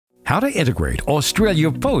How to integrate Australia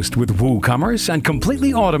Post with WooCommerce and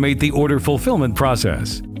completely automate the order fulfillment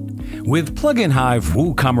process. With PluginHive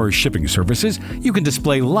WooCommerce Shipping Services, you can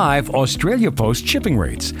display live Australia Post shipping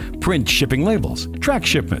rates, print shipping labels, track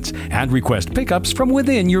shipments, and request pickups from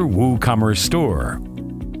within your WooCommerce store.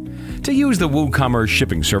 To use the WooCommerce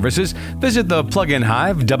Shipping Services, visit the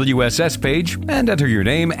PluginHive WSS page and enter your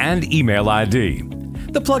name and email ID.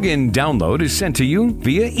 The plugin download is sent to you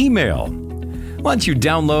via email. Once you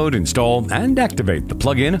download, install, and activate the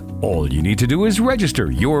plugin, all you need to do is register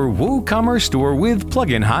your WooCommerce store with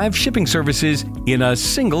PluginHive Shipping Services in a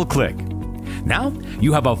single click. Now,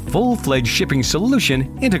 you have a full-fledged shipping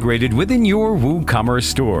solution integrated within your WooCommerce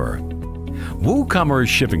store. WooCommerce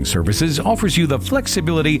Shipping Services offers you the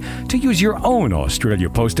flexibility to use your own Australia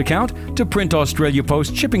Post account to print Australia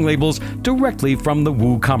Post shipping labels directly from the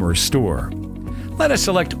WooCommerce store. Let us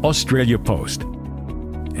select Australia Post.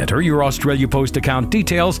 Enter your Australia Post account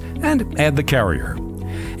details and add the carrier.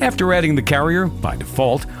 After adding the carrier, by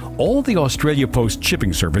default, all the Australia Post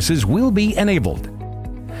shipping services will be enabled.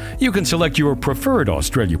 You can select your preferred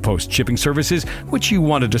Australia Post shipping services which you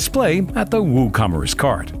want to display at the WooCommerce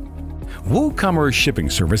cart. WooCommerce Shipping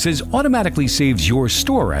Services automatically saves your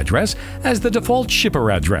store address as the default shipper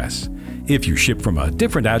address. If you ship from a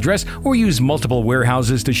different address or use multiple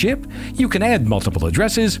warehouses to ship, you can add multiple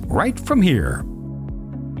addresses right from here.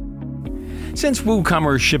 Since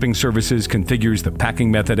WooCommerce Shipping Services configures the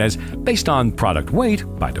packing method as based on product weight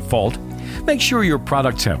by default, make sure your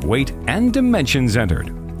products have weight and dimensions entered.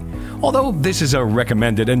 Although this is a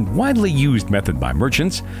recommended and widely used method by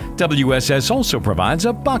merchants, WSS also provides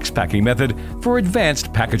a box packing method for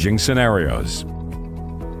advanced packaging scenarios.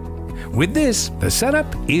 With this, the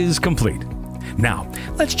setup is complete. Now,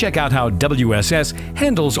 let's check out how WSS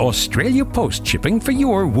handles Australia Post shipping for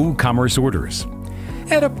your WooCommerce orders.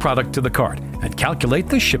 Add a product to the cart and calculate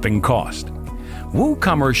the shipping cost.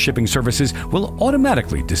 WooCommerce Shipping Services will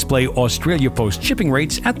automatically display Australia Post shipping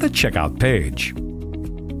rates at the checkout page.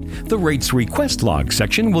 The Rates Request Log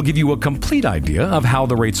section will give you a complete idea of how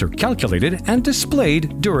the rates are calculated and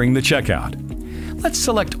displayed during the checkout. Let's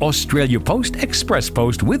select Australia Post Express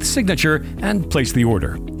Post with signature and place the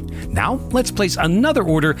order. Now, let's place another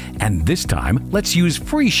order, and this time, let's use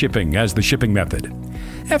free shipping as the shipping method.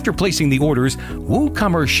 After placing the orders,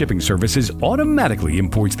 WooCommerce Shipping Services automatically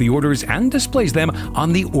imports the orders and displays them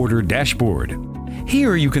on the order dashboard.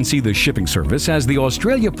 Here you can see the shipping service as the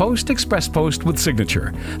Australia Post Express Post with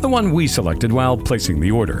signature, the one we selected while placing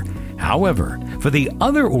the order. However, for the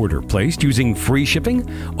other order placed using free shipping,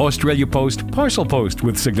 Australia Post Parcel Post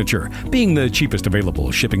with signature, being the cheapest available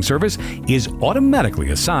shipping service, is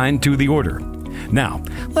automatically assigned to the order. Now,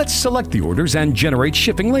 let's select the orders and generate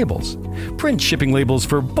shipping labels. Print shipping labels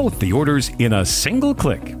for both the orders in a single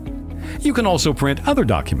click. You can also print other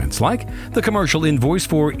documents like the commercial invoice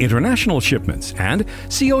for international shipments and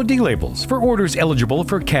COD labels for orders eligible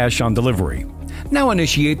for cash on delivery. Now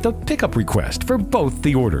initiate the pickup request for both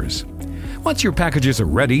the orders. Once your packages are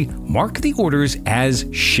ready, mark the orders as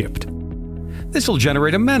shipped. This will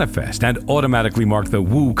generate a manifest and automatically mark the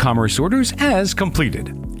WooCommerce orders as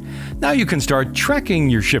completed. Now you can start tracking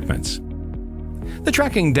your shipments. The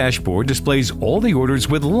tracking dashboard displays all the orders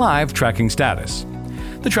with live tracking status.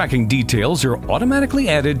 The tracking details are automatically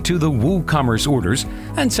added to the WooCommerce orders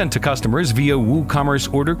and sent to customers via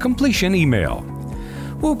WooCommerce order completion email.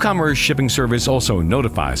 WooCommerce Shipping Service also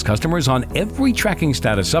notifies customers on every tracking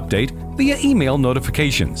status update via email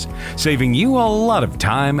notifications, saving you a lot of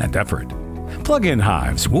time and effort.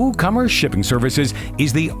 PluginHive's WooCommerce Shipping Services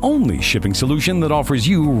is the only shipping solution that offers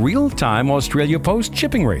you real-time Australia Post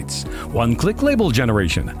shipping rates, one-click label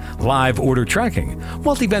generation, live order tracking,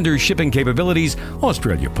 multi-vendor shipping capabilities,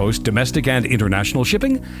 Australia Post domestic and international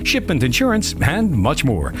shipping, shipment insurance, and much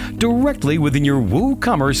more, directly within your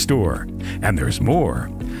WooCommerce store. And there's more.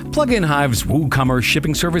 PluginHive's WooCommerce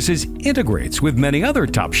Shipping Services integrates with many other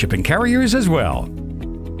top shipping carriers as well.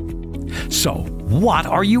 So, what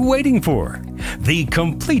are you waiting for? The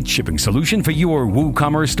complete shipping solution for your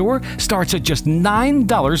WooCommerce store starts at just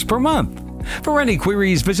 $9 per month. For any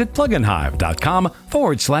queries, visit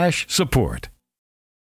pluginhive.com/support.